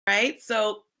right.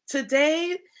 So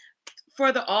today,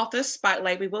 for the author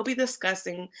spotlight, we will be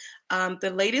discussing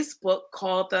the latest book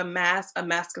called The Mask of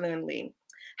Masculinity: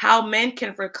 How Men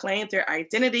Can Reclaim Their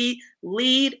Identity,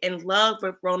 Lead, and Love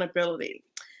with Vulnerability.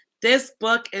 This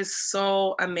book is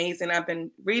so amazing. I've been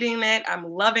reading it. I'm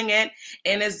loving it.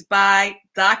 And it's by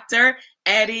Dr.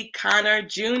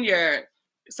 EddieConnorJr.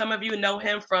 Some of you know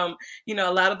him from,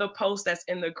 a lot of the posts that's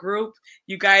in the group.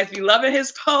 You guys be loving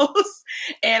his posts.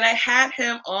 And I had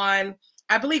him on,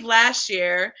 I believe last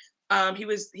year.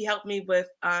 He helped me with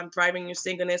Thriving Your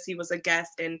Singleness. He was a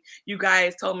guest, and you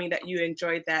guys told me that you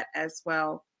enjoyed that as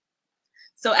well.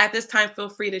 So at this time, feel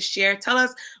free to share. Tell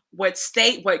us what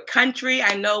state, what country.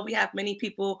 I know we have many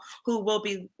people who will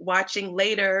be watching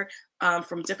later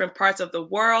from different parts of the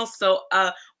world. So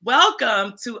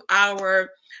welcome to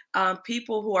our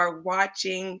people who are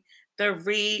watching the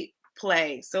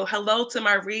replay. So hello to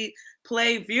my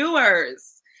replay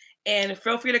viewers. And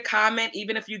feel free to comment,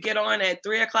 even if you get on at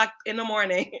 3 o'clock in the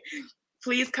morning.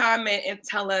 Please comment and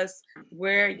tell us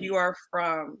where you are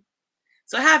from.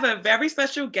 So I have a very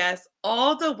special guest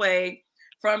all the way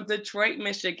from Detroit,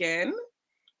 Michigan.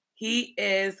 He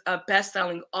is a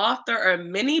best-selling author of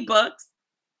many books,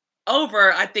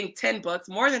 over, I think, 10 books,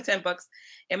 more than 10 books.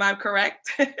 Am I correct?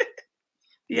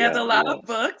 He has a lot of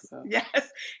books. Yeah. Yes.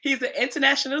 He's an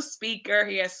international speaker.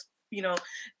 He has,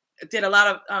 did a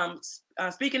lot of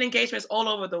speaking engagements all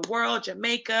over the world,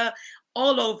 Jamaica,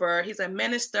 all over. He's a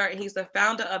minister, and he's the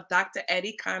founder of Dr.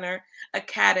 Eddie Connor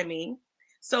Academy.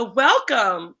 So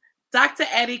welcome, Dr.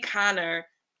 Eddie Connor,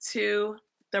 to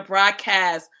the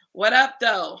broadcast. What up,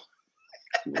 though?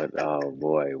 Oh,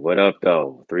 boy. What up,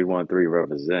 though? 313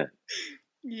 represent.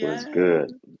 Yes. What's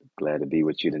good? Glad to be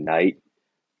with you tonight.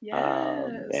 Yes.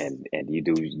 And you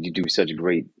do such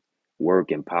great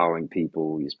work empowering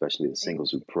people, especially the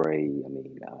singles who pray. I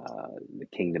mean, the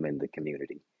kingdom and the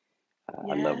community.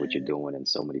 I love what you're doing, and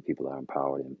so many people are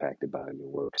empowered and impacted by your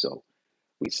work. So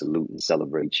we salute and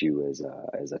celebrate you as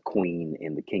a queen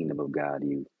in the kingdom of God.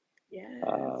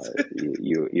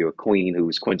 You're a queen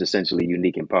who's quintessentially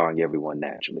unique, empowering everyone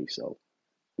naturally. So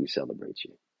we celebrate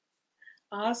you.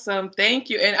 Awesome. Thank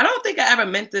you. And I don't think I ever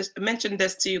mentioned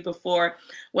this to you before.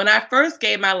 When I first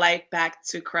gave my life back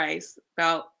to Christ,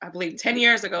 about, I believe, 10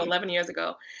 years ago, 11 years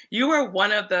ago, you were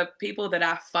one of the people that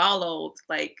I followed,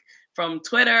 like from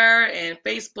Twitter and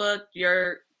Facebook.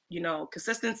 Your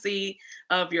consistency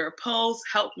of your posts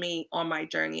helped me on my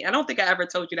journey. I don't think I ever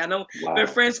told you that. I know we've been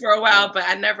friends for a while, but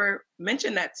I never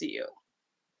mentioned that to you.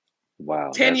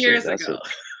 Wow. 10 years ago.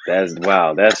 That's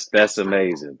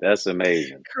amazing. That's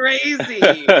amazing. Crazy.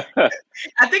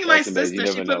 I think my sister,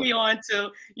 she put me on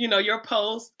to, your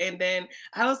post, and then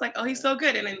I was like, oh, he's so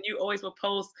good. And then you always will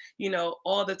post,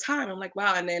 all the time. I'm like,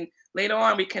 wow. And then later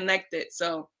on we connected.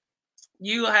 So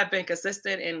you have been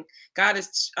consistent, and God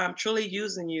is truly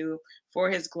using you for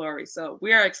his glory. So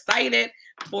we are excited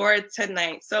for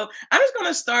tonight. So I'm just going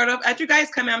to start off. As you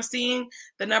guys come in, I'm seeing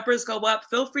the numbers go up.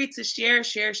 Feel free to share.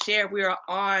 We are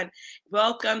on.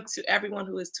 Welcome to everyone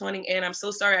who is tuning in. I'm so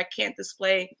sorry I can't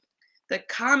display the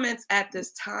comments at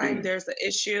this time. There's an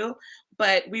issue,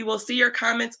 but we will see your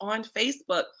comments on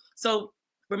Facebook. So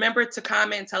remember to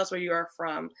comment and tell us where you are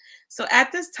from. So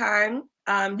at this time,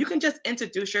 you can just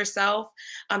introduce yourself,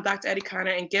 Dr. Eddie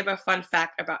Connor, and give a fun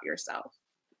fact about yourself.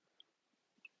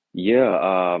 Yeah,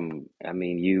 I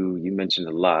mean, you mentioned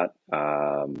a lot.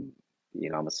 I'm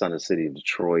a son of the city of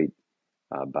Detroit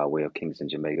by way of Kingston,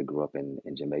 Jamaica. Grew up in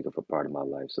Jamaica for part of my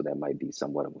life, so that might be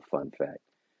somewhat of a fun fact.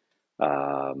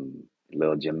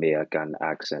 Little Jamaican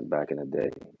accent back in the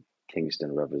day.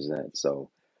 Kingston represents. So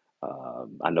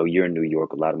I know you're in New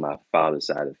York. A lot of my father's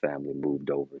side of the family moved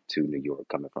over to New York,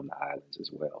 coming from the islands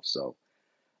as well. So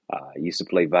I used to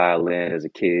play violin as a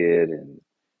kid, and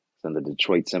in the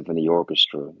Detroit Symphony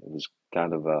Orchestra. It was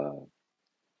kind of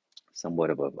somewhat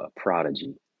of a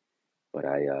prodigy, but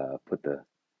I put the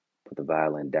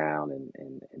violin down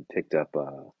and picked up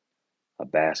a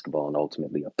basketball and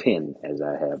ultimately a pen, as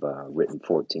I have written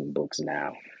 14 books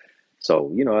now.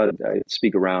 So I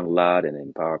speak around a lot and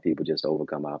empower people just to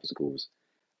overcome obstacles.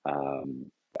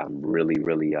 I'm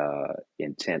really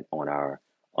intent on our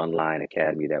online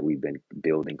academy that we've been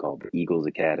building called the Eagles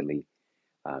Academy.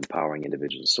 Empowering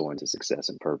individuals to soar into success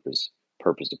and purpose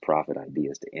to profit,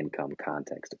 ideas to income,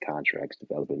 context to contracts,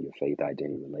 developing your faith,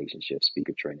 identity, relationships,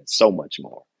 speaker training, so much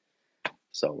more.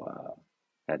 So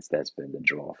that's been the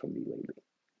draw for me lately.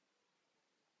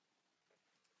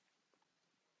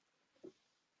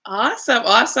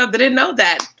 Awesome. Didn't know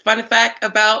that. Fun fact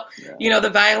about, the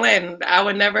violin. I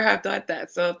would never have thought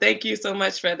that. So thank you so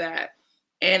much for that.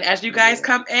 And as you guys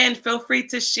come in, feel free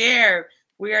to share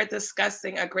We are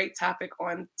discussing a great topic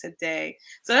on today.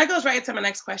 So that goes right into my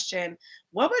next question.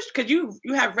 What was, because you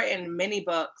have written many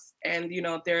books, and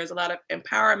there's a lot of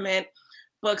empowerment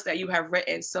books that you have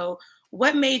written. So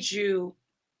what made you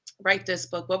write this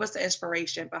book? What was the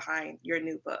inspiration behind your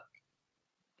new book?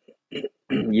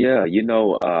 Yeah,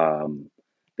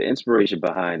 the inspiration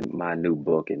behind my new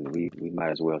book, and we might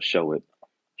as well show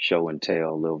and tell,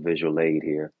 a little visual aid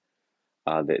here.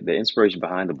 The inspiration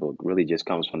behind the book really just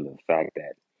comes from the fact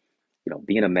that,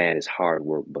 being a man is hard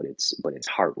work, but it's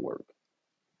heart work.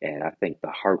 And I think the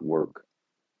hard work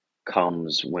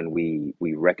comes when we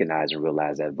recognize and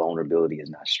realize that vulnerability is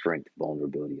not strength,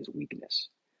 vulnerability is weakness.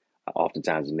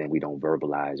 Oftentimes, as men, we don't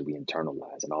verbalize, we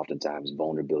internalize, and oftentimes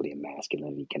vulnerability and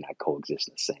masculinity cannot coexist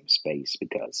in the same space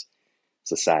because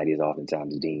society is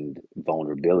oftentimes deemed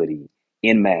vulnerability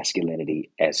in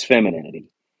masculinity as femininity,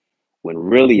 when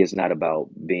really it's not about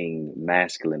being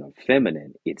masculine or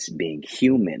feminine, it's being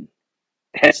human.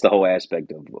 That's the whole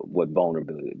aspect of what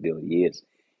vulnerability is.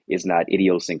 It's not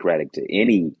idiosyncratic to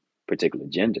any particular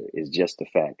gender. It's just the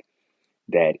fact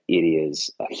that it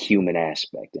is a human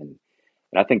aspect. And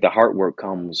I think the hard work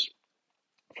comes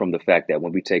from the fact that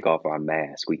when we take off our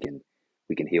mask, we can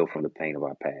heal from the pain of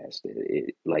our past.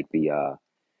 Like the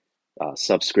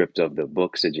subscript of the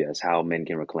book suggests, how men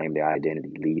can reclaim their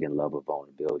identity, lead in love of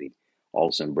vulnerability,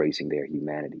 also embracing their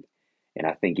humanity. And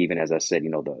I think, even as I said,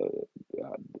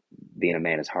 being a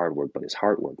man is hard work, but it's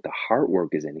hard work. The hard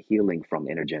work is in healing from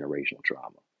intergenerational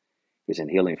trauma. It's in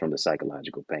healing from the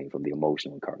psychological pain, from the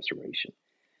emotional incarceration.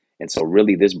 And so,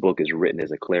 really, this book is written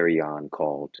as a clarion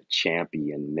call to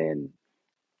champion men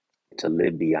to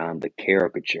live beyond the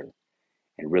caricature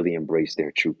and really embrace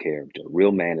their true character.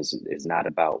 Real man is not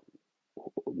about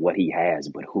what he has,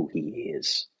 but who he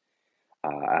is.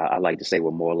 I like to say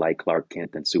we're more like Clark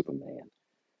Kent than Superman.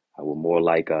 We're more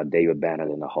like David Banner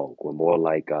than the Hulk. We're more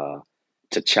like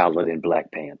T'Challa than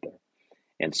Black Panther.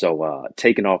 And so,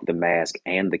 taking off the mask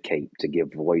and the cape to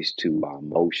give voice to our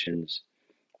emotions,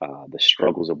 the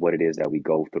struggles of what it is that we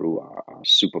go through, our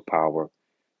superpower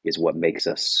is what makes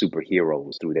us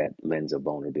superheroes through that lens of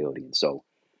vulnerability. And so,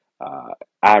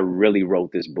 I really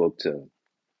wrote this book to,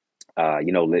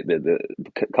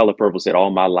 the Color Purple said, all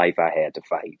my life I had to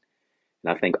fight.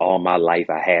 And I think all my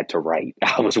life I had to write.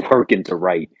 I was working to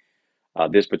write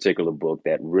this particular book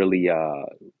that really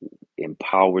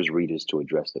empowers readers to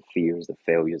address the fears, the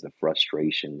failures, the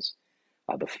frustrations,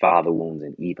 the father wounds,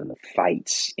 and even the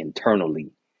fights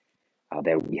internally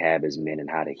that we have as men, and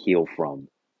how to heal from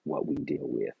what we deal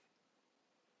with.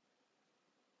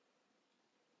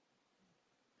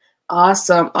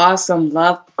 Awesome, awesome.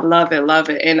 Love it, love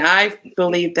it. And I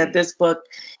believe that this book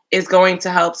is going to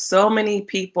help so many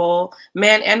people,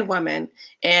 men and women.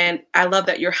 And I love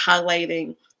that you're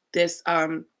highlighting this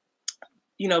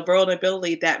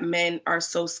vulnerability that men are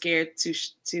so scared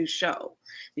to show,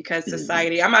 because Mhm.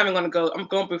 society, I'm not even going to go, I'm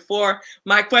going before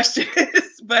my questions,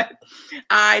 but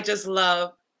I just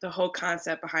love the whole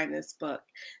concept behind this book.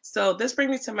 So this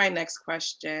brings me to my next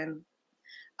question.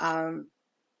 Um,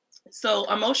 so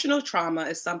emotional trauma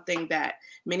is something that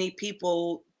many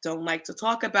people don't like to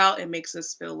talk about. It makes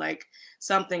us feel like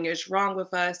something is wrong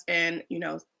with us. And,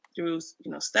 through,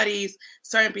 studies,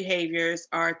 certain behaviors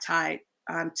are tied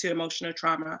to emotional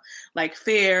trauma, like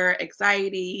fear,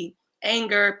 anxiety,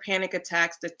 anger, panic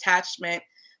attacks, detachment,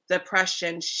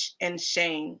 depression, and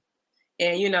shame.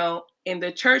 And, in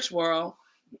the church world,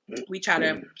 we try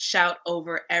to shout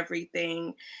over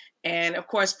everything. And of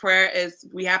course, prayer is,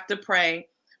 we have to pray,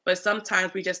 but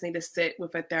sometimes we just need to sit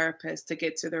with a therapist to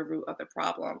get to the root of the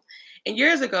problem. And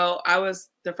years ago, I was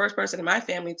the first person in my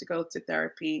family to go to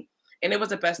therapy, and it was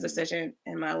the best decision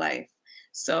in my life.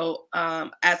 So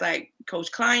as I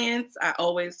coach clients, I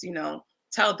always,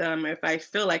 tell them if I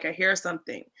feel like I hear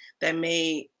something that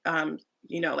may,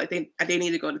 like they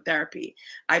need to go to therapy.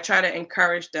 I try to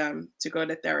encourage them to go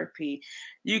to therapy.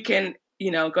 You can,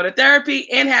 go to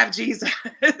therapy and have Jesus.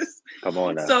 Come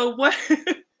on now. So what?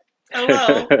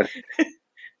 Hello,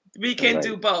 we All can right.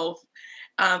 do both.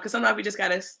 Because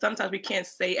sometimes we can't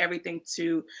say everything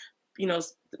to, you know,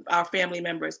 our family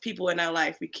members, people in our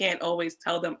life. We can't always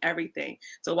tell them everything.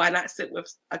 So why not sit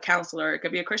with a counselor? It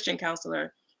could be a Christian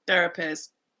counselor,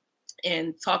 therapist,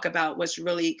 and talk about what's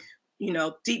really,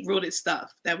 deep rooted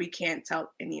stuff that we can't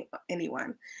tell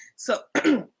anyone. So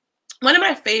one of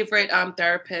my favorite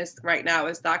therapists right now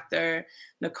is Dr.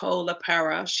 Nicole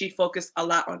LaPera. She focused a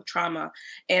lot on trauma.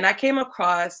 And I came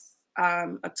across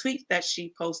a tweet that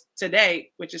she posted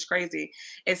today, which is crazy.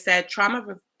 It said, trauma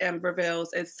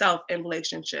reveals itself in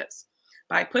relationships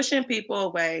by pushing people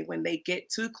away when they get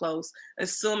too close,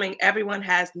 assuming everyone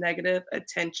has negative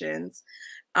intentions.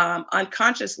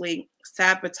 unconsciously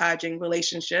sabotaging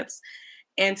relationships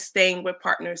and staying with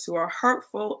partners who are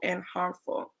hurtful and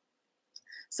harmful.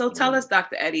 So tell us,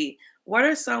 Dr. Eddie, what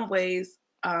are some ways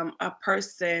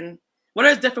what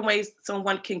are different ways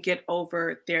someone can get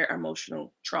over their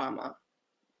emotional trauma?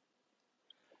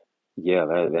 Yeah,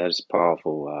 that's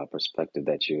powerful perspective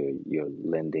that you're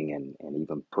lending and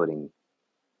even putting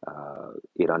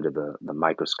it under the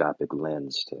microscopic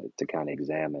lens to kind of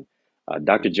examine.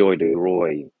 Dr. Joy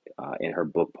DeGroy, in her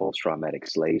book Post-Traumatic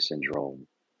Slave Syndrome,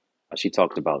 she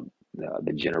talks about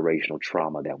the generational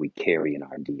trauma that we carry in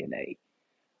our DNA.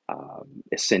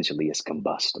 Essentially, it's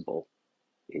combustible.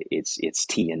 It's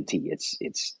TNT.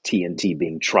 It's TNT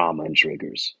being trauma and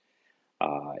triggers.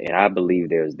 And I believe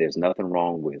there's nothing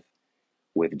wrong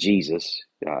with Jesus.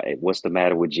 What's the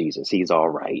matter with Jesus? He's all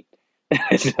right.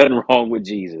 There's nothing wrong with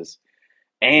Jesus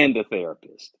and the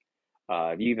therapist.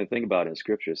 If you even think about it in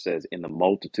scripture, it says, in the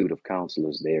multitude of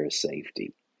counselors, there is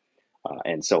safety.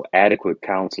 And so adequate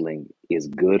counseling is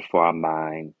good for our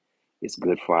mind, it's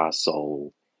good for our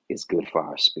soul, it's good for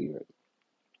our spirit.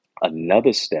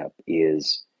 Another step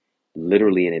is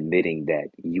literally in admitting that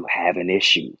you have an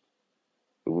issue.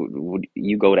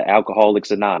 You go to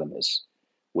Alcoholics Anonymous.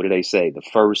 What do they say? The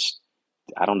first,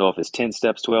 I don't know if it's 10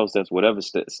 steps, 12 steps, whatever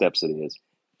steps it is,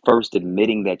 first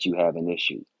admitting that you have an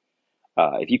issue.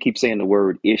 If you keep saying the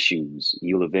word issues,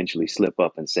 you'll eventually slip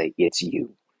up and say, it's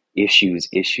you. Issues,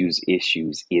 issues,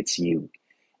 issues, it's you.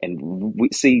 And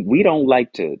we don't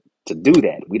like to do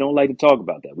that. We don't like to talk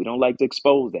about that. We don't like to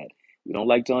expose that. We don't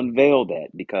like to unveil that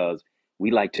because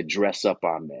we like to dress up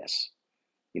our mess,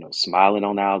 smiling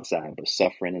on the outside, but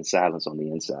suffering in silence on the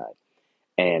inside.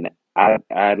 And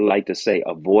I'd like to say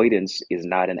avoidance is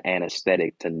not an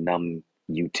anesthetic to numb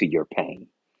you to your pain.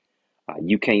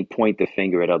 You can't point the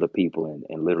finger at other people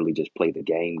and literally just play the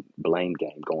blame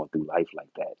game, going through life like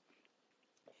that.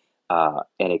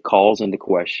 And it calls into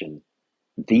question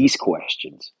these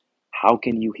questions. How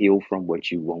can you heal from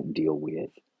what you won't deal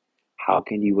with? How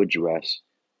can you address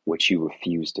what you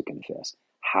refuse to confess?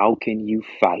 How can you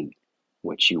fight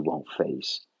what you won't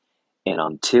face? And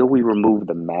until we remove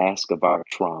the mask of our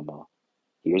trauma,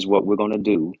 here's what we're going to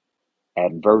do.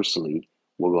 Adversely,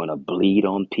 we're going to bleed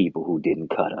on people who didn't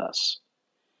cut us.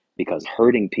 Because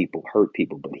hurting people hurt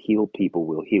people, but healed people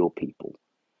will heal people.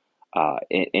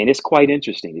 And it's quite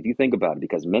interesting if you think about it,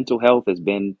 because mental health has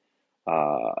been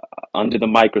uh, under the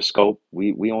microscope.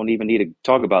 We don't even need to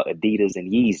talk about Adidas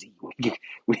and Yeezy.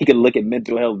 We can look at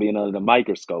mental health being under the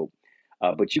microscope,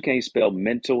 but you can't spell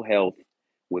mental health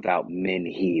without men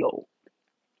heal.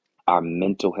 Our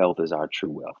mental health is our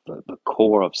true wealth. The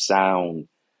core of sound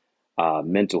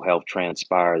mental health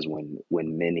transpires when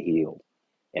men heal.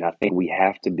 And I think we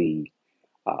have to be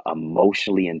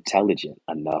emotionally intelligent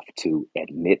enough to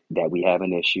admit that we have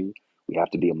an issue. We have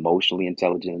to be emotionally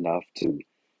intelligent enough to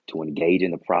engage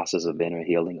in the process of inner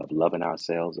healing, of loving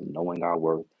ourselves and knowing our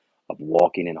worth, of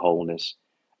walking in wholeness.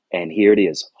 And here it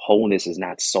is. Wholeness is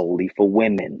not solely for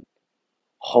women.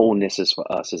 Wholeness is for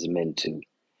us as men too.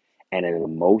 And an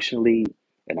emotionally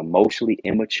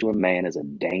immature man is a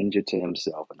danger to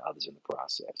himself and others in the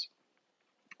process.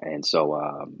 And so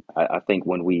I think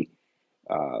when we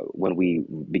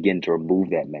begin to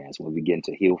remove that mask, when we begin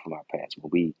to heal from our past,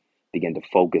 when we begin to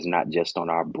focus not just on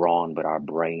our brawn, but our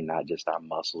brain, not just our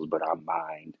muscles, but our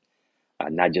mind,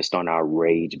 not just on our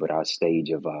rage, but our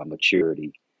stage of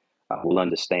maturity, we'll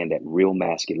understand that real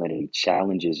masculinity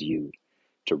challenges you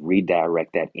to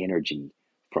redirect that energy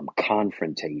from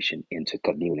confrontation into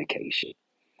communication.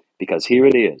 Because here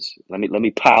it is. Let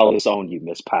me pile this on you,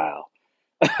 Miss Pile.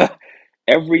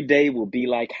 Every day will be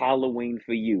like Halloween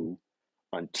for you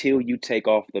until you take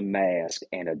off the mask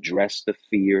and address the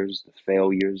fears, the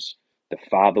failures, the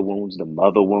father wounds, the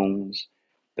mother wounds,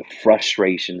 the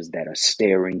frustrations that are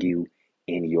staring you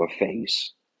in your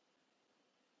face.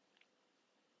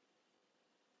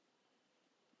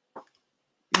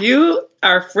 You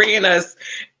are freeing us.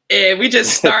 And we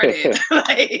just started.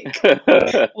 Like,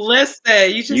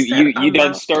 listen, you you just said you a you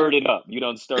done mouthful. stirred it up. You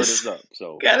done stirred us up.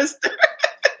 So Gotta start.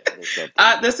 that is something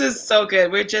This else. is so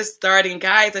good. We're just starting.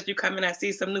 Guys, as you come in, I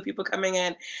see some new people coming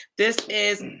in. This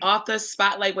is Author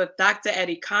Spotlight with Dr.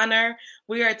 Eddie Connor.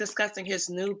 We are discussing his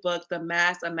new book, The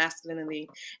Mask of Masculinity.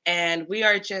 And we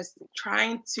are just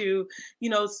trying to,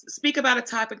 speak about a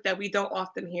topic that we don't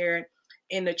often hear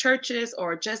in the churches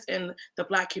or just in the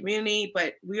Black community.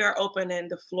 But we are opening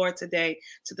the floor today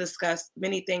to discuss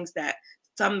many things that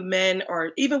some men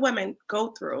or even women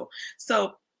go through.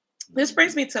 So this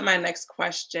brings me to my next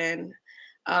question.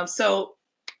 So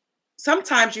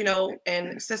sometimes,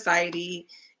 in society,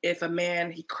 if a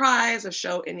man he cries or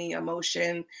show any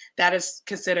emotion, that is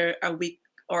considered a weak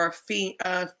or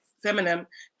feminine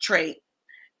trait.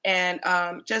 And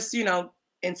just, you know,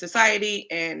 in society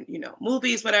and, you know,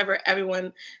 movies, whatever,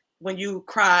 everyone, when you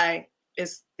cry,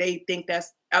 they think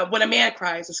that's when a man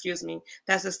cries, excuse me,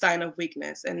 that's a sign of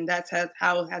weakness. And that's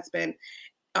how it has been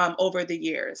over the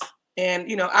years. And,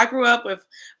 you know, I grew up with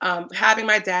having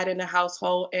my dad in the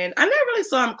household, and I never really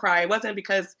saw him cry. It wasn't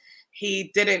because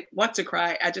he didn't want to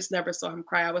cry. I just never saw him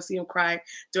cry. I would see him cry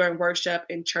during worship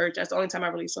in church. That's the only time I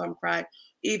really saw him cry.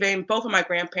 Even both of my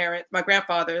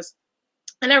grandfathers,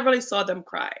 I never really saw them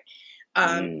cry,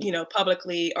 you know,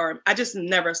 publicly, or I just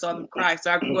never saw them cry.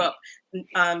 So I grew up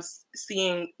not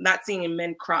seeing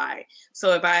men cry.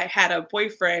 So if I had a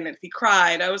boyfriend and if he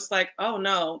cried, I was like, oh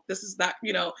no, this is not,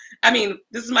 you know, I mean,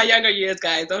 this is my younger years,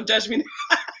 guys. Don't judge me.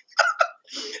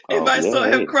 If I saw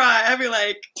him cry, I'd be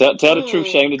like, tell the truth,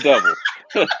 shame the devil.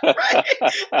 Right?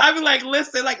 I'd be like,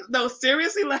 listen, like, no,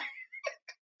 seriously, like,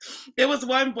 there was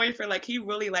one boyfriend, like, he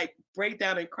really like break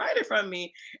down and cried in front of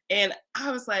me. And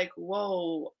I was like,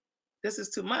 whoa, this is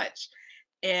too much.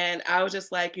 And I was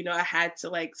just like, you know, I had to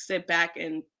like sit back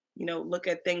and, you know, look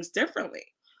at things differently,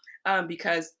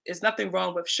 because there's nothing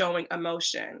wrong with showing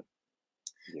emotion.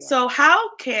 Yeah. So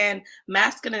how can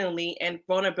masculinity and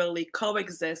vulnerability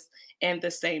coexist in the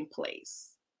same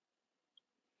place?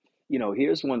 You know,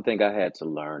 here's one thing I had to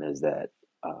learn is that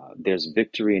there's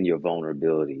victory in your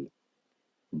vulnerability.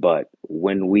 But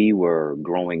when we were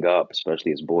growing up,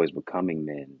 especially as boys becoming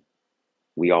men,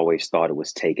 we always thought it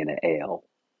was taking an L.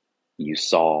 You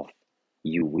soft,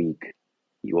 you weak,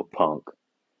 you a punk.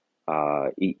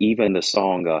 Even the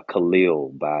song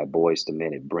Khalil by Boys to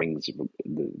Men, it brings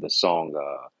the song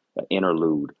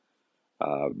interlude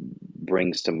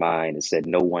brings to mind. It said,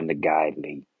 "No one to guide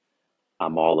me.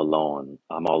 I'm all alone.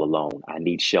 I'm all alone. I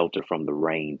need shelter from the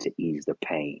rain to ease the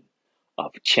pain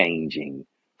of changing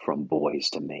from boys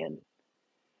to men."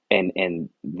 And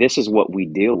this is what we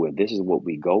deal with. This is what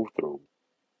we go through,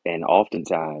 and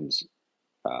oftentimes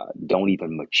don't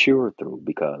even mature through,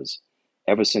 because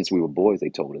ever since we were boys, they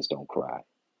told us don't cry,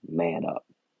 man up,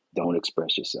 don't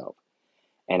express yourself.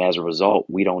 And as a result,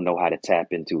 we don't know how to tap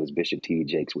into, as Bishop T.D.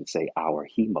 Jakes would say, our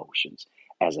emotions.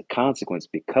 As a consequence,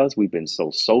 because we've been so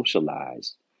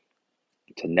socialized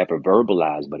to never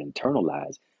verbalize but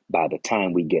internalize, by the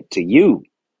time we get to you,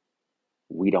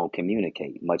 we don't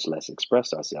communicate, much less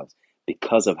express ourselves,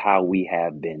 because of how we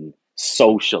have been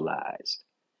socialized.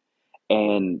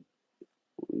 And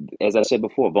as I said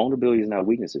before, vulnerability is not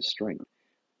weakness, it's strength.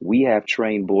 We have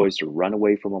trained boys to run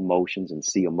away from emotions and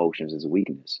see emotions as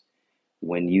weakness.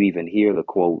 When you even hear the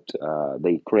quote,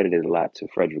 they credited a lot to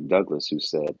Frederick Douglass, who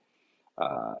said,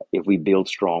 if we build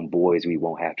strong boys, we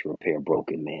won't have to repair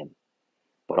broken men.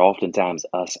 But oftentimes,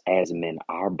 us as men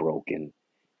are broken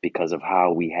because of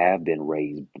how we have been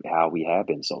raised, how we have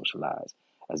been socialized.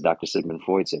 As Dr. Sigmund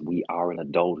Freud said, we are in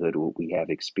adulthood what we have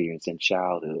experienced in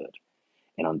childhood.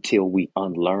 And until we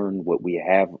unlearn what we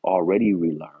have already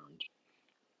relearned,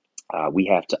 we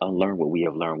have to unlearn what we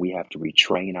have learned. We have to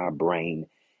retrain our brain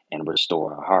and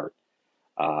restore our heart.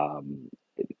 Um,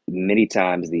 Many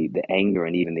times, the anger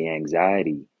and even the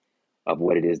anxiety of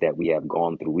what it is that we have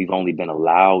gone through, we've only been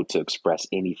allowed to express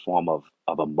any form of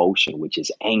emotion, which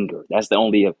is anger. That's the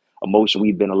only emotion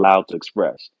we've been allowed to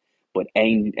express. But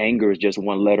anger is just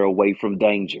one letter away from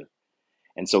danger.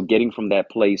 And so, getting from that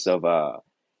place of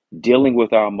dealing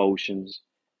with our emotions,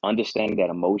 understanding that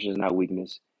emotion is not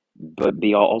weakness, but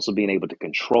also being able to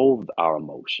control our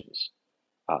emotions.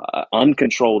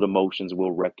 Uncontrolled emotions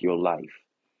will wreck your life,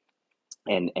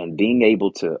 and being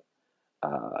able to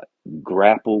uh,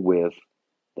 grapple with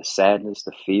the sadness,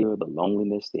 the fear, the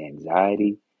loneliness, the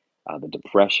anxiety, the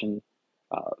depression,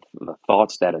 the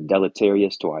thoughts that are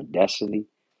deleterious to our destiny,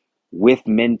 with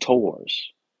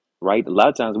mentors, right? A lot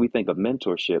of times we think of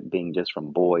mentorship being just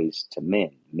from boys to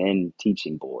men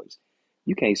teaching boys.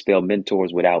 You can't spell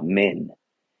mentors without men.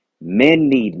 Men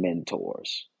need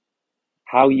mentors.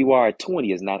 How you are at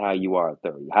 20 is not how you are at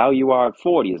 30. How you are at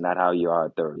 40 is not how you are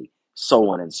at 30. So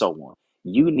on and so on.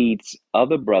 You need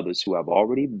other brothers who have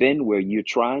already been where you're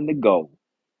trying to go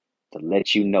to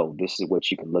let you know this is what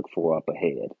you can look for up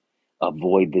ahead.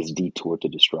 Avoid this detour to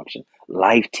destruction.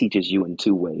 Life teaches you in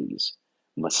two ways: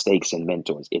 mistakes and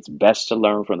mentors. It's best to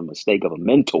learn from the mistake of a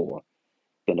mentor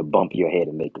than to bump your head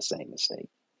and make the same mistake.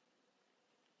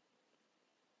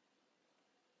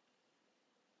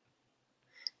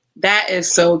 That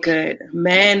is so good.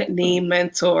 Men need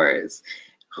mentors.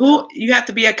 Who you have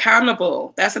to be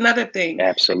accountable. That's another thing.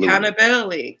 Absolutely.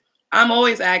 Accountability. I'm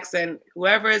always asking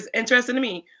whoever is interested in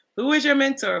me, who is your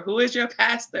mentor? Who is your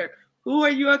pastor? Who are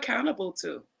you accountable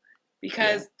to?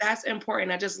 Because that's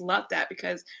important. I just love that,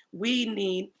 because we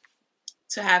need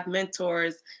to have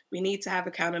mentors. We need to have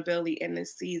accountability in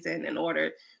this season in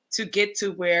order to get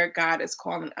to where God is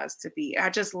calling us to be. I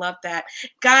just love that.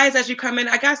 Guys, as you come in,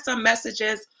 I got some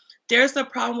messages. There's a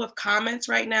problem with comments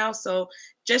right now. So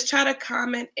just try to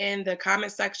comment in the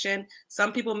comment section.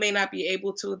 Some people may not be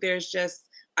able to.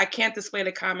 I can't display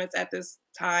the comments at this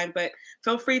time, but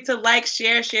feel free to like,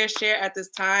 share at this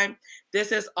time.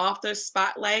 This is Off the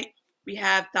Spotlight. We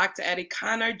have Dr. Eddie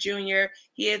Connor Jr.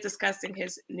 He is discussing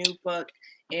his new book,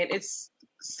 and it's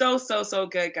so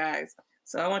good, guys.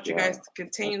 So I want you guys to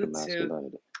continue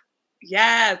to,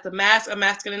 the Mask of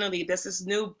Masculinity. This is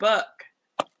new book.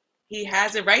 He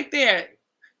has it right there.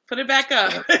 Put it back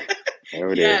up. There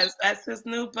it is. That's his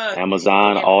new book.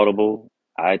 Amazon, Audible,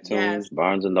 iTunes,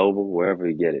 Barnes & Noble, wherever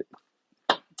you get it.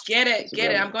 Get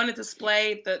it. I'm going to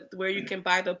display where you can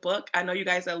buy the book. I know you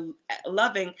guys are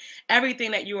loving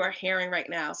everything that you are hearing right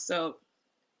now. So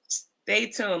stay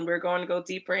tuned. We're going to go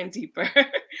deeper and deeper.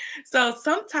 So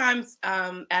sometimes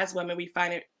as women, we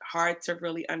find it hard to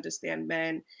really understand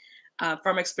men.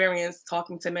 From experience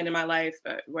talking to men in my life,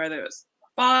 whether it's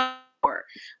father or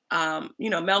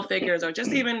male figures, or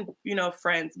just even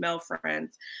friends, male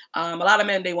friends. A lot of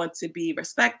men, they want to be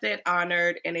respected,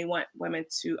 honored, and they want women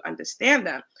to understand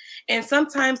them. And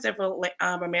sometimes they're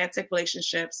romantic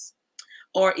relationships,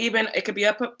 or even it could be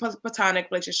a platonic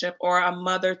relationship, or a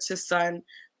mother to son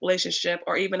relationship,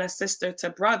 or even a sister to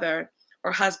brother,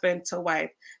 or husband to wife.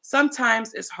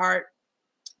 Sometimes it's hard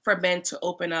for men to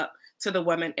open up to the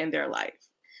women in their life.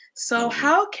 So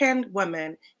how can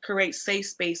women create safe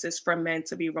spaces for men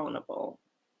to be vulnerable?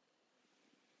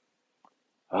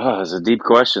 It's a deep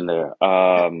question there.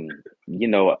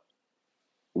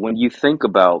 When you think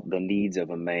about the needs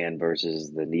of a man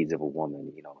versus the needs of a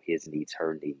woman, his needs,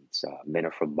 her needs. Men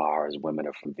are from Mars, women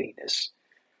are from Venus.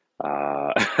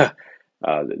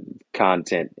 Uh,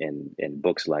 content in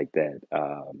books like that.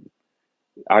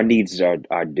 Our needs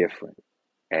are different.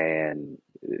 And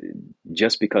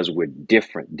just because we're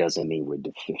different doesn't mean we're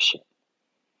deficient.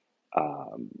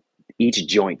 Um, each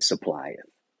joint supplieth.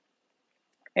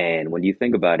 And when you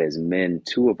think about it, as men,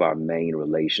 two of our main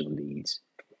relational needs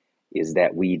is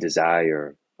that we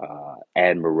desire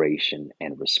admiration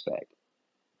and respect.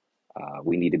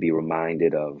 We need to be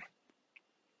reminded of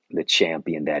the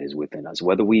champion that is within us,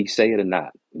 whether we say it or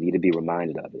not. We need to be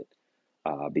reminded of it,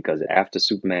 because after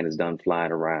Superman is done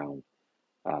flying around,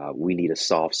 we need a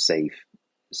soft, safe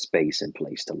space and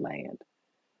place to land.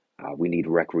 We need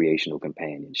recreational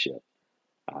companionship.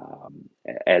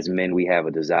 As men, we have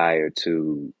a desire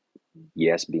to,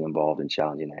 yes, be involved in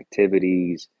challenging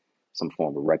activities, some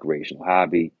form of recreational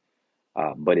hobby,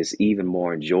 but it's even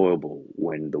more enjoyable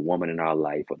when the woman in our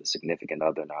life or the significant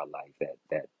other in our life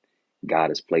that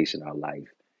God has placed in our life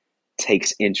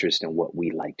takes interest in what we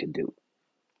like to do.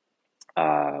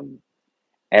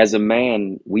 As a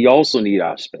man, we also need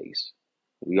our space.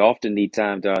 We often need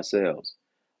time to ourselves.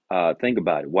 Think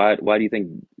about it. Why do you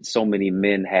think so many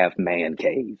men have man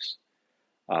caves?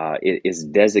 It is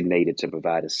designated to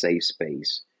provide a safe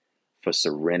space for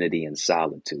serenity and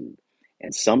solitude.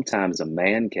 And sometimes a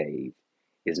man cave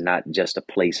is not just a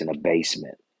place in a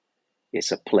basement,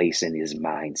 it's a place in his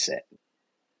mindset.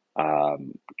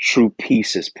 True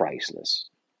peace is priceless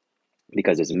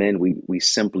because as men, we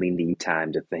simply need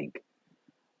time to think.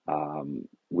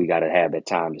 We got to have that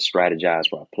time to strategize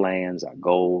for our plans, our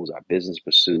goals, our business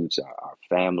pursuits, our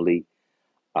family.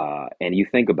 And you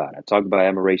think about it. I talked about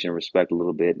admiration and respect a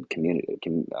little bit,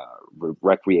 and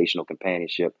recreational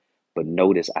companionship. But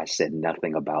notice I said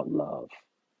nothing about love.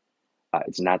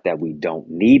 It's not that we don't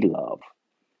need love,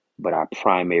 but our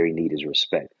primary need is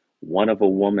respect. One of a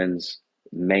woman's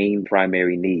main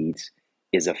primary needs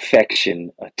is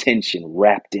affection, attention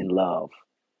wrapped in love.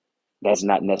 That's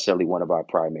not necessarily one of our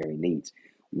primary needs.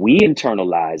 We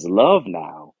internalize love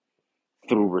now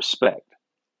through respect,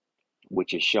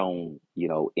 which is shown,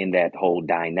 in that whole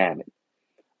dynamic.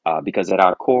 Because at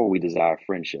our core, we desire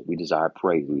friendship, we desire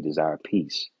praise, we desire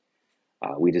peace,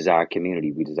 we desire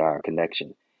community, we desire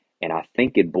connection. And I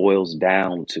think it boils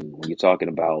down to when you're talking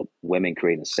about women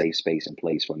creating a safe space and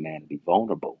place for a man to be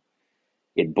vulnerable,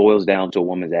 it boils down to a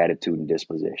woman's attitude and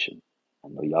disposition. I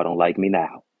know y'all don't like me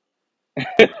now.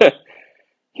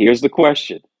 Here's the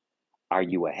question. Are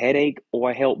you a headache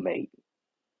or a helpmate?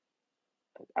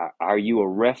 Are you a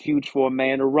refuge for a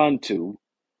man to run to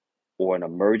or an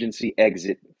emergency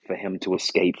exit for him to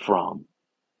escape from?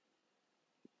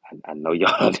 I know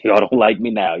y'all don't like me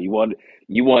now. You want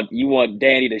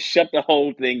Danny to shut the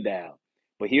whole thing down.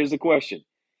 But here's the question.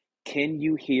 Can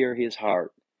you hear his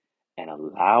heart and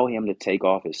allow him to take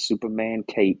off his Superman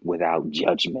cape without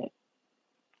judgment?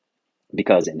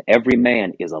 Because in every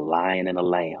man is a lion and a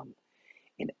lamb.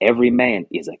 And every man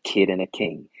is a kid and a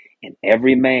king. And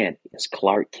every man is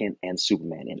Clark Kent and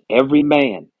Superman. And every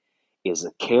man is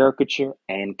a caricature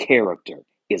and character,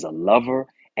 is a lover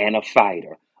and a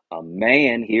fighter. A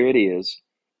man, here it is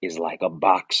like a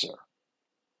boxer.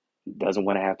 He doesn't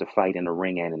want to have to fight in the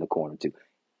ring and in the corner too.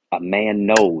 A man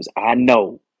knows, I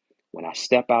know, when I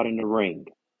step out in the ring,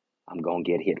 I'm going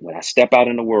to get hit. When I step out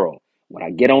in the world, when I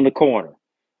get on the corner,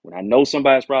 when I know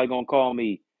somebody's probably going to call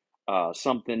me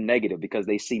something negative because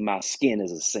they see my skin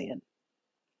as a sin,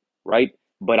 right?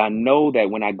 But I know that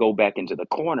when I go back into the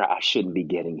corner, I shouldn't be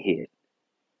getting hit.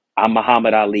 I'm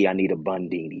Muhammad Ali. I need a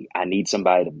Bundini. I need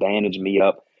somebody to bandage me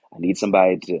up. I need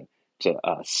somebody to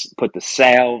put the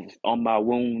salve on my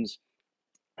wounds.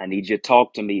 I need you to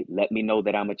talk to me. Let me know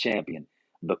that I'm a champion.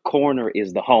 The corner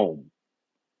is the home.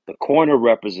 The corner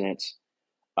represents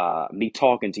me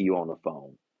talking to you on the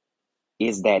phone.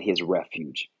 Is that his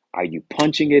refuge? Are you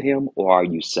punching at him or are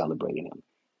you celebrating him?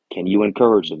 Can you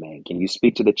encourage the man? Can you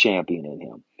speak to the champion in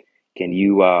him? Can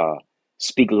you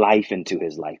speak life into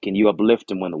his life? Can you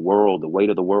uplift him when the weight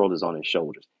of the world is on his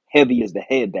shoulders? Heavy is the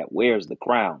head that wears the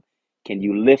crown. Can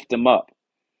you lift him up?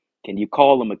 Can you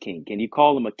call him a king? Can you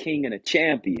call him a king and a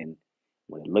champion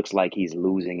when it looks like he's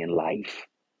losing in life?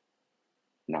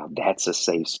 Now that's a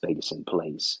safe space and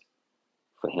place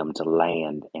for him to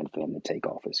land and for him to take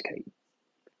off his cape.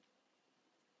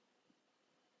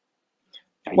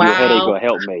 Are you a headache Wow. or a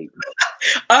helpmate?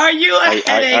 Are you a Are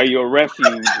headache? you a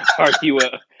refuge? Are you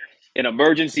an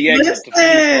emergency exit to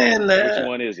flee from? Listen, Which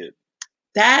one is it?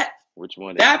 that Which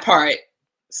one is that it? part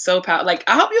so powerful. Like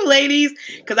I hope you ladies,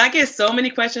 Yeah. because I get so many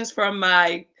questions from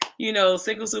my,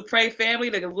 Singles Who Pray family.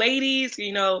 The ladies,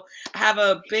 I have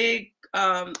a big,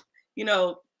 you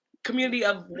know, community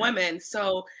of women.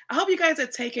 So I hope you guys are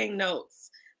taking notes.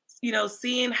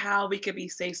 Seeing how we could be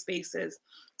safe spaces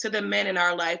to the men in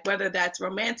our life, whether that's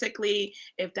romantically,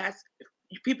 if that's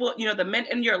people, the men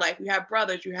in your life. You have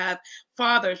brothers, you have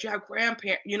fathers, you have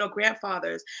grandparents,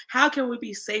 grandfathers. How can we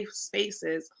be safe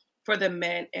spaces for the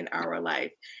men in our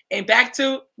life? And back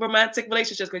to romantic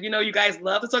relationships, because you guys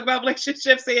love to talk about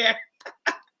relationships here.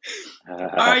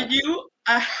 Are you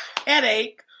a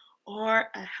headache or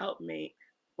a helpmate?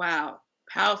 Wow.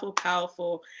 Powerful,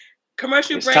 powerful.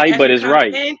 Commercial It's break tight, as but you it's come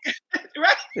right. in.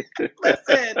 Right?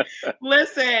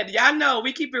 Listen. Y'all know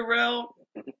we keep it real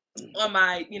on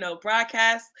my,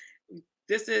 broadcast.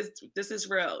 This is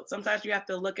real. Sometimes you have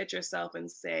to look at yourself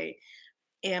and say,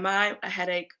 am I a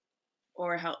headache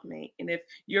or a helpmate? And if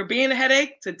you're being a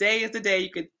headache, today is the day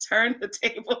you could turn the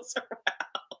tables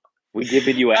We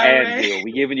giving you an around. All right. Advil.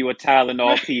 We giving you a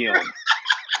Tylenol PM.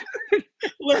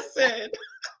 Listen.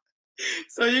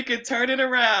 So you can turn it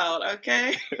around,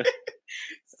 okay?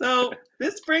 So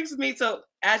this brings me to,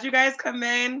 as you guys come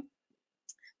in,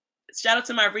 shout out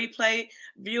to my replay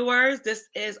viewers. This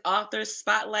is Author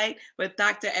Spotlight with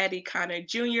Dr. Eddie Connor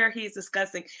Jr. He's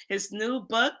discussing his new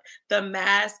book, The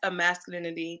Mask of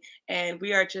Masculinity. And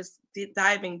we are just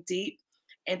diving deep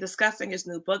and discussing his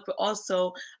new book, but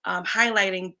also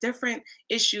highlighting different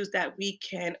issues that we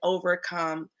can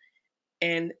overcome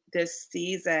in this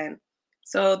season.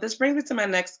 So this brings me to my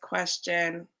next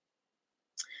question.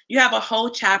 You have a whole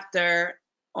chapter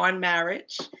on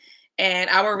marriage, and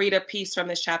I will read a piece from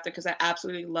this chapter because I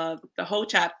absolutely love the whole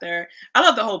chapter. I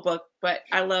love the whole book, but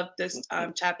I love this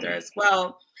chapter as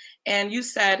well. And you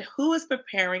said, who is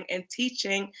preparing and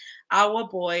teaching our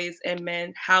boys and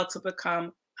men how to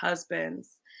become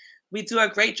husbands? We do a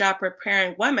great job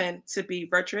preparing women to be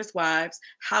virtuous wives.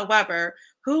 However,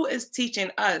 who is teaching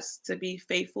us to be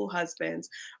faithful husbands?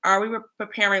 Are we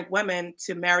preparing women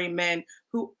to marry men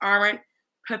who aren't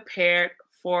prepared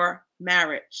for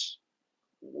marriage?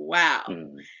 Wow.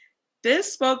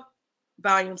 This spoke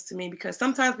volumes to me because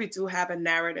sometimes we do have a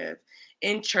narrative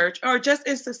in church or just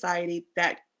in society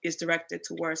that is directed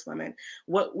towards women.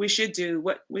 What we should do,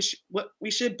 what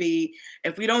we should be.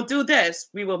 If we don't do this,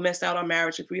 we will miss out on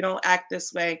marriage. If we don't act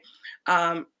this way,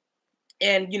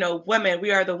 and women,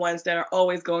 we are the ones that are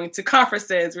always going to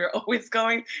conferences. We're always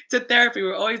going to therapy.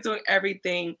 We're always doing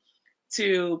everything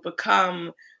to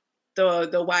become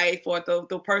the wife or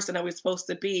the person that we're supposed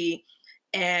to be.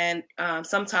 And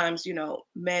sometimes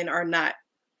men are not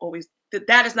always,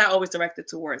 that is not always directed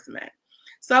towards men.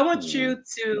 So I want you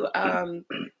to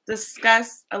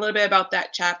discuss a little bit about that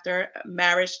chapter,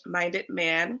 Marriage Minded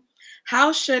Man.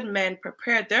 How should men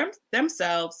prepare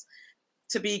themselves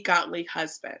to be godly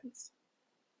husbands?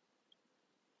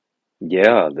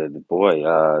 Yeah, the boy,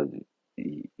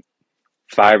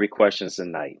 fiery questions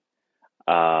tonight.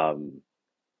 Um,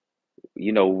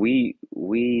 we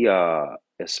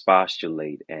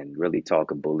expostulate and really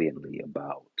talk ebulliently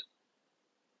about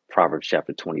Proverbs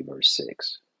chapter 20, verse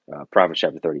 6. Proverbs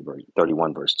chapter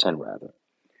 31, verse 10, rather,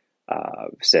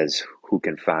 says, who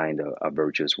can find a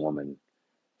virtuous woman,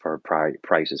 for her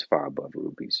price is far above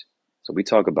rubies. So we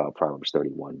talk about Proverbs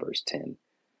 31, verse 10,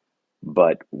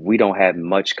 but we don't have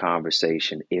much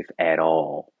conversation, if at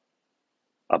all,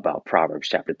 about Proverbs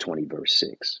chapter 20, verse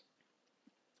 6,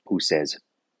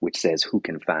 which says, who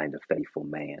can find a faithful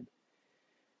man?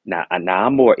 Now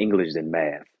I'm more English than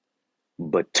math,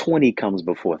 but 20 comes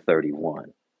before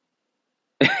 31.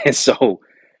 And so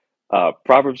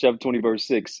Proverbs chapter 20, verse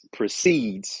 6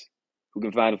 precedes who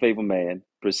can find a faithful man,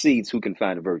 precedes who can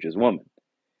find a virtuous woman.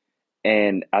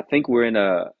 And I think we're in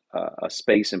a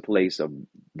space and place of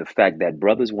the fact that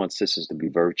brothers want sisters to be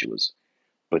virtuous,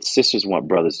 but sisters want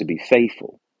brothers to be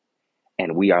faithful.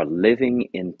 And we are living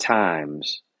in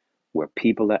times where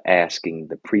people are asking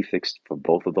the prefix for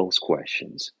both of those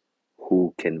questions,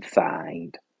 who can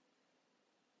find?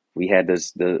 We had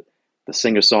the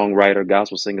singer-songwriter,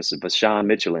 gospel singer, Vashawn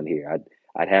Mitchell in here.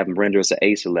 I'd have him render us an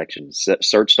A selection.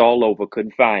 Searched all over,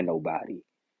 couldn't find nobody.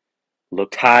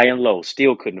 Looked high and low,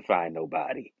 still couldn't find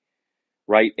nobody.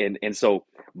 Right? And so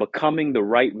becoming the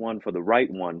right one for the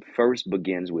right one first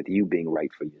begins with you being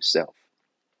right for yourself.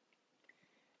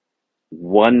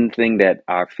 One thing that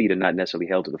our feet are not necessarily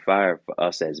held to the fire for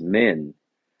us as men,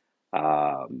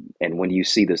 and when you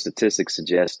see the statistics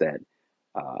suggest that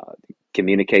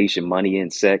communication, money,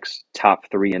 and sex, top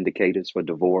 3 indicators for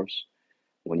divorce.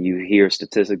 When you hear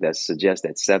statistics that suggest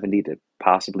that 70 to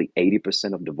possibly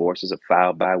 80% of divorces are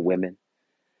filed by women,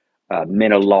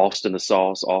 men are lost in the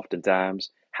sauce oftentimes.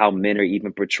 How men are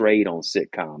even portrayed on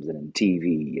sitcoms and in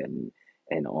TV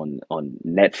and on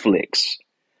Netflix,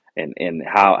 and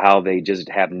how they just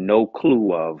have no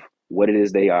clue of what it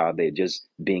is they are. They're just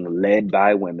being led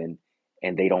by women,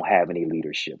 and they don't have any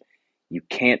leadership. You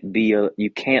can't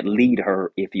lead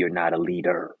her if you're not a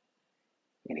leader.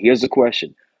 And here's the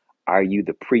question: are you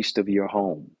the priest of your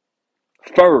home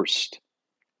first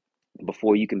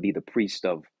before you can be the priest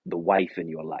of the wife in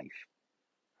your life?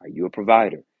 Are you a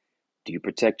provider? Do you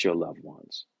protect your loved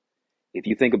ones? If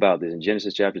you think about this, in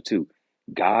Genesis chapter 2,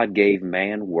 God gave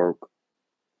man work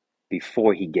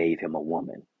before he gave him a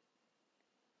woman.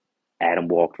 Adam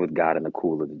walked with God in the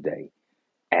cool of the day.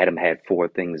 Adam had 4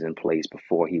 things in place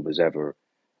before he was ever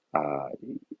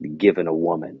given a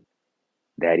woman.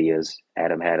 That is,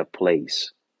 Adam had a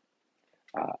place.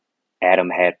 Adam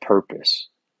had purpose.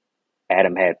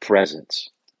 Adam had presence.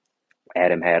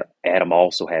 Adam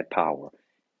also had power.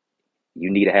 You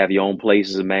need to have your own place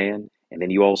as a man, and then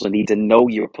you also need to know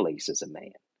your place as a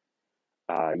man.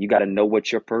 You got to know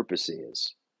what your purpose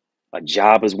is. A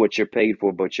job is what you're paid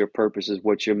for, but your purpose is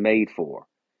what you're made for.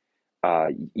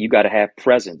 You got to have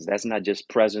presence. That's not just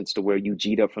presence to where you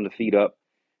G'd up from the feet up,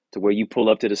 to where you pull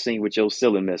up to the scene with your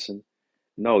ceiling missing.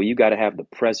 No, you got to have the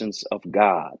presence of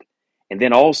God. And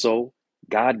then also,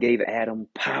 God gave Adam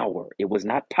power. It was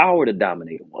not power to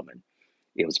dominate a woman.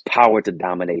 It was power to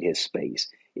dominate his space.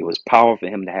 It was power for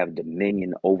him to have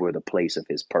dominion over the place of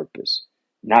his purpose,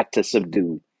 not to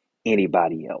subdue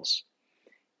anybody else.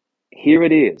 Here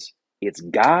it is. It's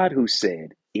God who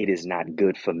said, it is not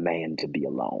good for man to be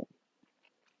alone.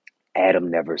 Adam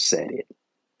never said it.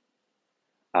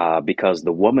 Because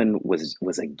the woman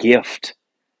was a gift.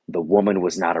 The woman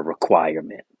was not a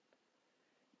requirement.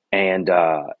 And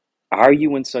are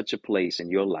you in such a place in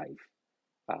your life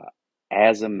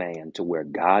as a man to where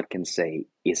God can say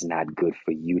it's not good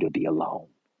for you to be alone?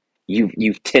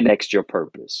 You've 10x'd your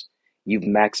purpose. You've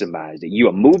maximized it. You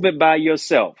are moving by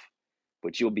yourself,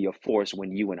 but you'll be a force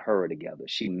when you and her are together.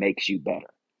 She makes you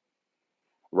better,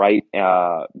 right?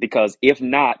 Because if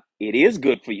not, it is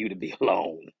good for you to be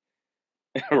alone,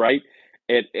 right?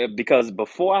 Because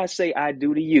before I say I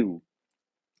do to you,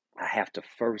 I have to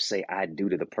first say I do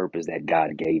to the purpose that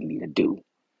God gave me to do.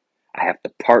 I have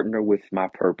to partner with my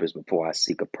purpose before I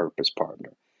seek a purpose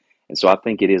partner. And so I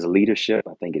think it is leadership.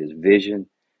 I think it is vision.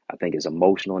 I think it's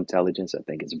emotional intelligence. I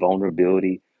think it's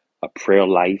vulnerability. A prayer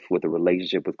life with a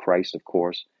relationship with Christ, of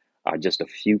course, are just a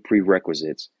few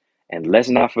prerequisites. And let's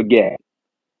not forget,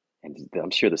 and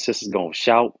I'm sure the sisters going to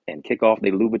shout and kick off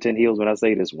their Louboutin heels when I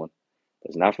say this one.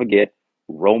 Let's not forget,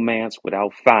 romance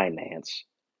without finance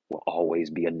will always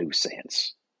be a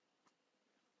nuisance.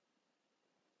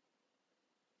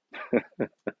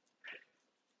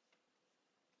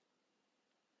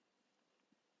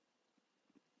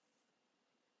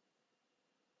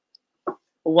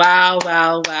 Wow,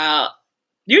 wow, wow.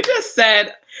 You just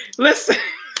said, listen,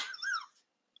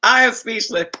 I am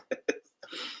speechless.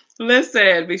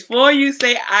 Listen, before I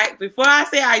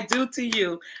say I do to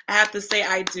you, I have to say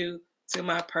I do to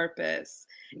my purpose.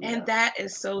 And Yeah. that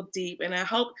is so deep. And I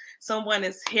hope someone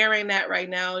is hearing that right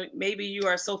now. Maybe you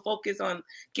are so focused on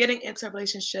getting into a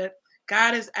relationship.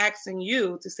 God is asking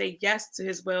you to say yes to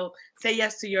his will, say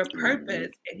yes to your Hmm.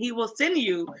 purpose, and he will send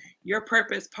you your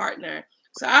purpose partner.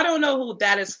 So I don't know who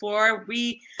that is for.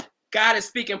 God is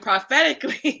speaking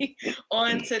prophetically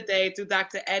on today through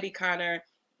Dr. Eddie Connor.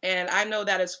 And I know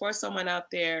that is for someone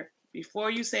out there.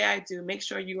 Before you say I do, make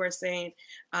sure you are saying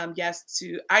yes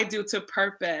to I do to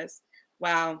purpose.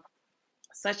 Wow,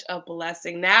 such a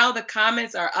blessing. Now the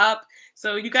comments are up.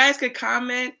 So you guys could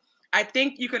comment. I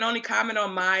think you can only comment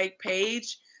on my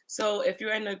page. So if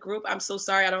you're in the group, I'm so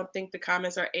sorry. I don't think the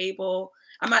comments are able.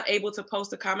 I'm not able to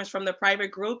post the comments from the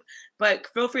private group, but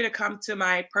feel free to come to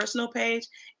my personal page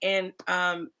and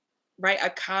write a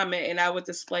comment and I would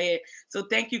display it. So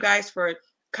thank you guys for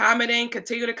commenting.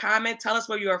 Continue to comment. Tell us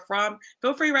where you are from.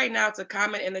 Feel free right now to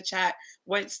comment in the chat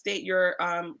what state you're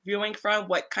viewing from,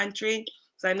 what country.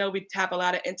 So I know we have a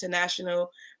lot of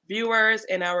international viewers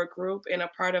in our group and a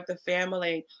part of the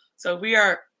family. So we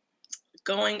are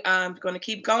going to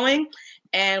keep going,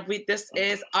 and this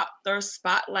is Author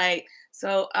Spotlight.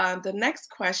 So the next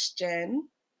question.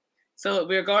 So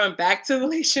we're going back to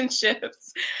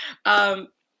relationships. Um,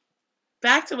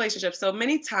 Back to relationships. So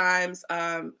many times,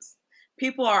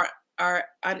 people are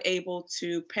unable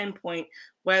to pinpoint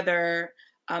whether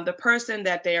the person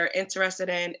that they are interested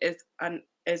in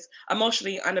is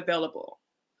emotionally unavailable,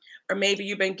 or maybe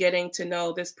you've been getting to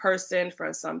know this person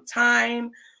for some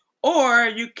time, or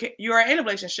you are in a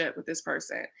relationship with this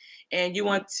person and you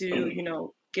want to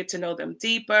get to know them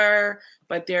deeper,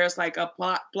 but there's like a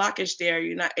blockage there.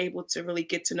 You're not able to really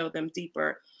get to know them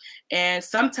deeper, and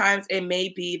sometimes it may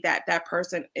be that that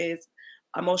person is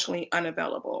emotionally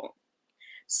unavailable.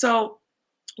 So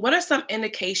what are some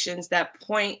indications that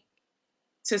point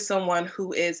to someone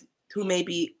who may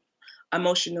be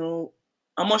emotionally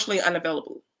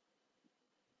unavailable?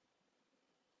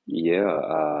 Yeah.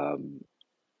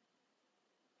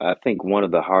 I think one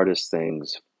of the hardest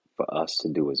things for us to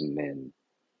do as men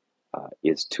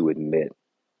is to admit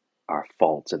our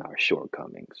faults and our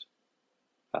shortcomings.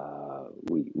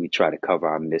 We try to cover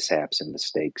our mishaps and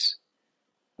mistakes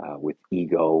with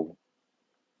ego,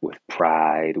 with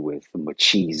pride, with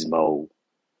machismo,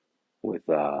 with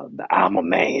the I'm a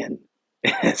man.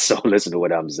 So listen to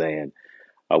what I'm saying.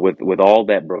 With all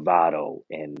that bravado,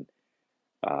 and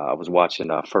I was watching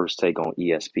First Take on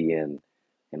ESPN,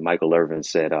 and Michael Irvin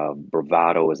said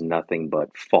bravado is nothing but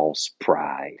false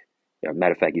pride. As a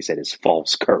matter of fact, he said it's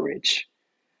false courage.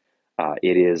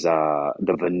 It is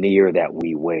the veneer that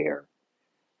we wear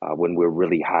when we're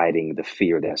really hiding the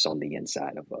fear that's on the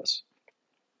inside of us.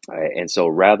 And so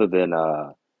rather than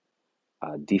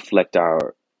deflect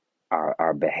our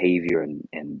behavior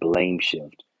and blame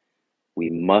shift, we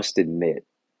must admit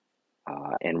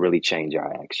and really change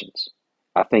our actions.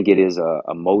 I think it is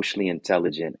emotionally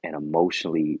intelligent and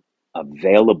emotionally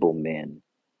available men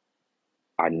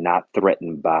are not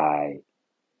threatened by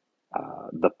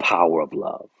the power of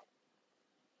love.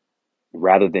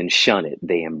 Rather than shun it,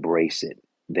 they embrace it.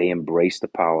 They embrace the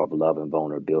power of love and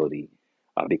vulnerability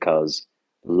because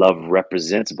love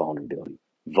represents vulnerability.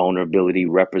 Vulnerability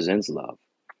represents love.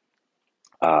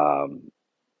 Um,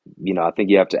 I think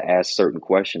you have to ask certain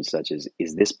questions such as,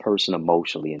 is this person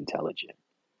emotionally intelligent?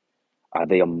 Are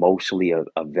they emotionally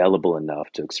available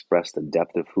enough to express the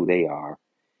depth of who they are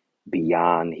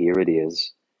beyond, here it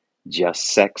is, just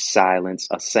sex, silence,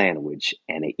 a sandwich,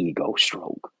 and an ego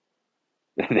stroke?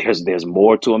 There's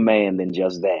more to a man than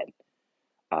just that.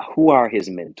 Who are his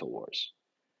mentors?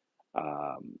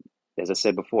 Um, as I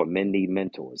said before, men need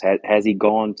mentors. Has he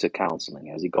gone to counseling?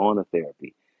 Has he gone to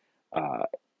therapy? Uh,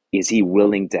 is he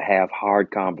willing to have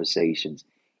hard conversations,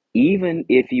 even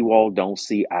if you all don't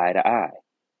see eye to eye?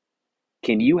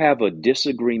 Can you have a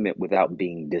disagreement without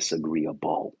being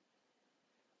disagreeable?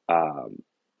 Um,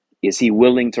 is he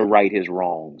willing to right his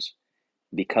wrongs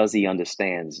because he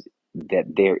understands that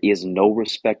there is no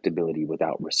respectability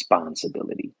without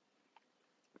responsibility?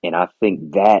 And I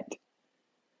think that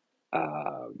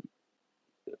uh,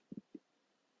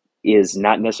 is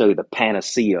not necessarily the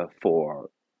panacea for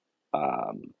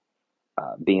um,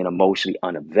 being emotionally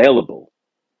unavailable.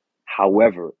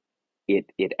 However,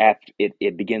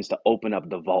 it begins to open up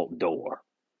the vault door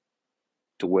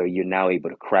to where you're now able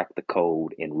to crack the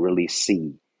code and really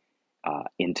see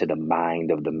into the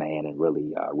mind of the man and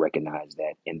really recognize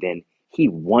that. And then he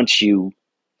wants you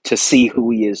to see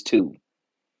who he is too,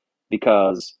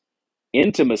 because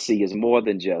intimacy is more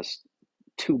than just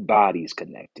two bodies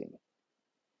connecting.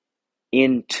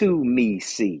 Into me,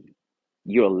 see.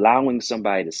 You're allowing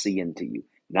somebody to see into you,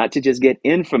 not to just get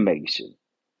information,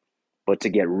 but to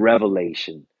get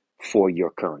revelation for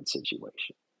your current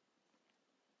situation.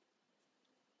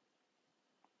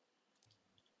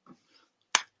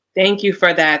 Thank you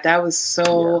for that. That was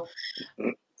Yeah.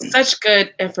 such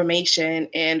good information.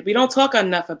 And we don't talk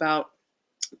enough about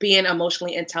being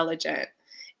emotionally intelligent.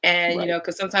 And, Right.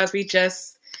 because sometimes we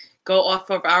just go off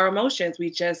of our emotions. We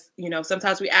just,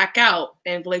 sometimes we act out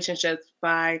in relationships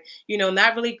by,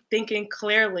 not really thinking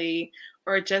clearly,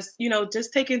 or just,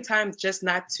 just taking time just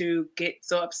not to get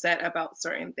so upset about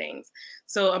certain things.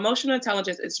 So emotional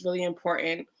intelligence is really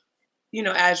important,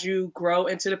 as you grow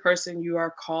into the person you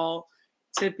are called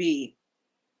to be.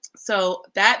 So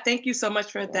thank you so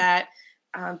much for that,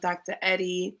 Dr.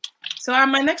 Eddie. So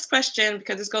my next question,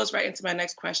 because this goes right into my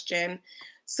next question.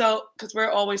 So, because we're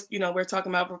always, we're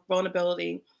talking about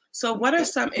vulnerability. So what are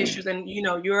some issues, and you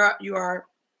are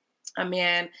a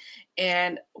man,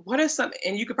 and what are some,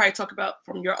 and you could probably talk about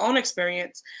from your own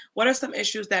experience, what are some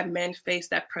issues that men face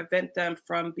that prevent them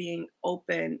from being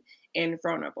open and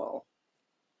vulnerable?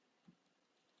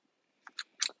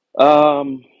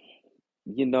 Um,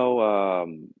 you know,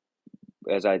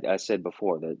 as I said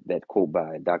before, that quote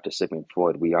by Dr. Sigmund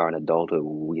Freud, we are in adulthood,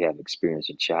 we have experience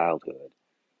in childhood.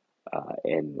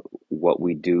 And what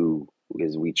we do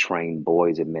is we train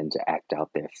boys and men to act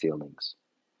out their feelings.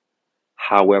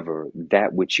 However,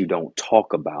 that which you don't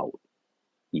talk about,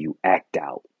 you act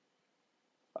out.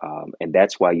 And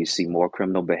that's why you see more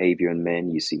criminal behavior in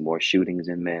men, you see more shootings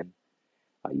in men,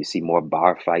 you see more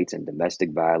bar fights and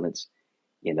domestic violence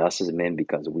in us as men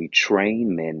because we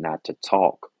train men not to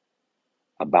talk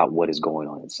about what is going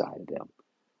on inside of them.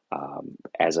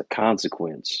 As a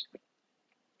consequence,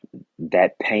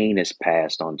 that pain is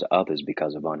passed on to others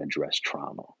because of unaddressed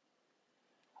trauma.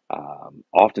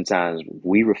 Oftentimes,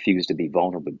 we refuse to be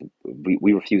vulnerable.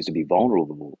 We refuse to be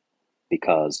vulnerable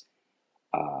because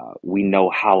we know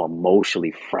how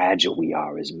emotionally fragile we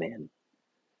are as men.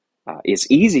 It's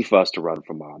easy for us to run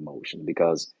from our emotions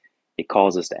because it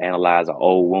causes us to analyze our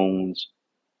old wounds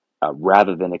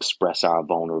rather than express our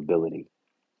vulnerability.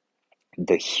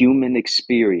 The human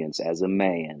experience as a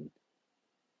man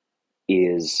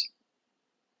is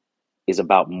is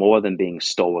about more than being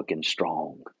stoic and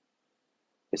strong.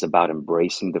 It's about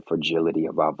embracing the fragility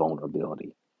of our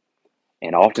vulnerability.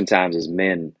 And oftentimes, as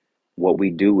men, what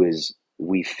we do is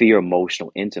we fear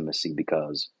emotional intimacy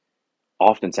because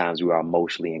oftentimes we are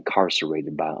emotionally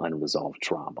incarcerated by unresolved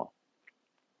trauma.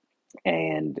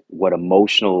 And what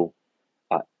emotional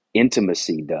uh,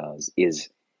 intimacy does is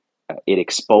it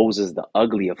exposes the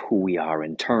ugly of who we are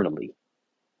internally.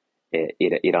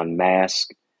 It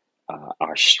unmasks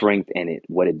our strength, and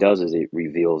what it does is it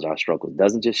reveals our struggles. It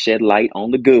doesn't just shed light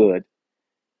on the good;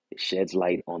 it sheds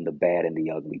light on the bad and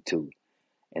the ugly too.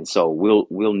 And so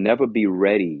we'll never be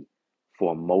ready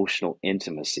for emotional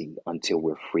intimacy until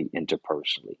we're free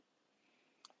interpersonally.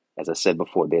 As I said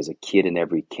before, there's a kid in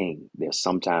every king. There's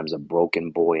sometimes a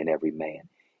broken boy in every man.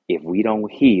 If we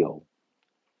don't heal,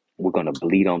 we're going to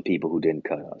bleed on people who didn't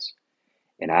cut us.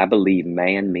 And I believe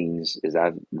man means, as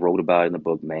I wrote about in the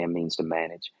book, man means to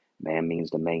manage, man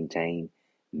means to maintain,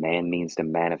 man means to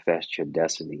manifest your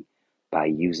destiny by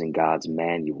using God's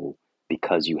manual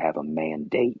because you have a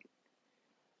mandate.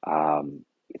 Um,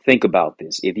 think about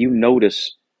this. If you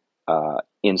notice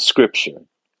in Scripture,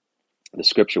 the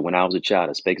Scripture, when I was a child,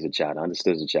 I spake as a child, I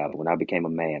understood as a child. But when I became a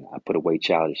man, I put away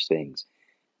childish things.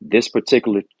 This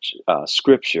particular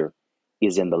Scripture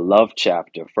is in the love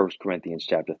chapter, 1 Corinthians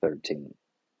chapter 13.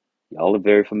 Y'all are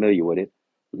very familiar with it.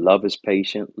 Love is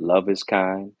patient, love is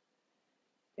kind.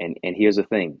 And here's the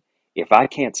thing. If I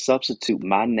can't substitute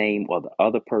my name or the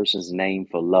other person's name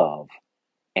for love,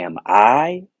 am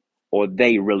I or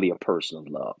they really a person of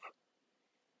love?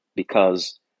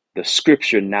 Because the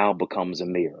scripture now becomes a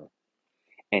mirror.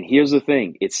 And here's the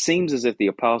thing. It seems as if the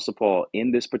Apostle Paul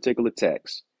in this particular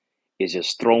text is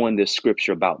just throwing this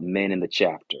scripture about men in the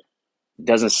chapter.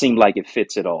 Doesn't seem like it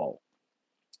fits at all.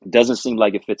 Doesn't seem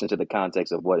like it fits into the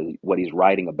context of what he's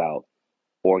writing about.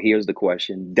 Or here's the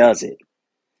question, does it?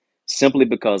 Simply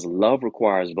because love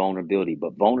requires vulnerability,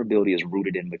 but vulnerability is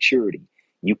rooted in maturity.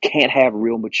 You can't have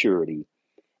real maturity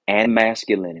and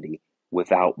masculinity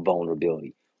without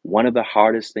vulnerability. One of the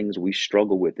hardest things we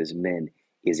struggle with as men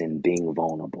is in being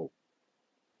vulnerable.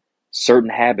 Certain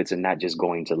habits are not just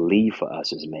going to leave for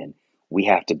us as men. We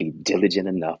have to be diligent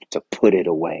enough to put it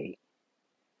away.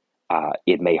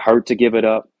 It may hurt to give it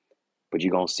up, but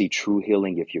you're going to see true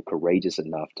healing if you're courageous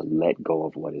enough to let go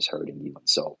of what is hurting you. And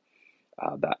so,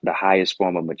 the highest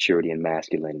form of maturity and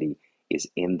masculinity is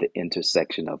in the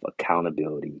intersection of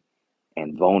accountability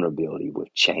and vulnerability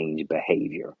with change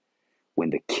behavior.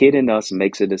 When the kid in us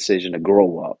makes a decision to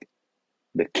grow up,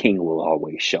 the king will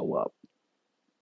always show up.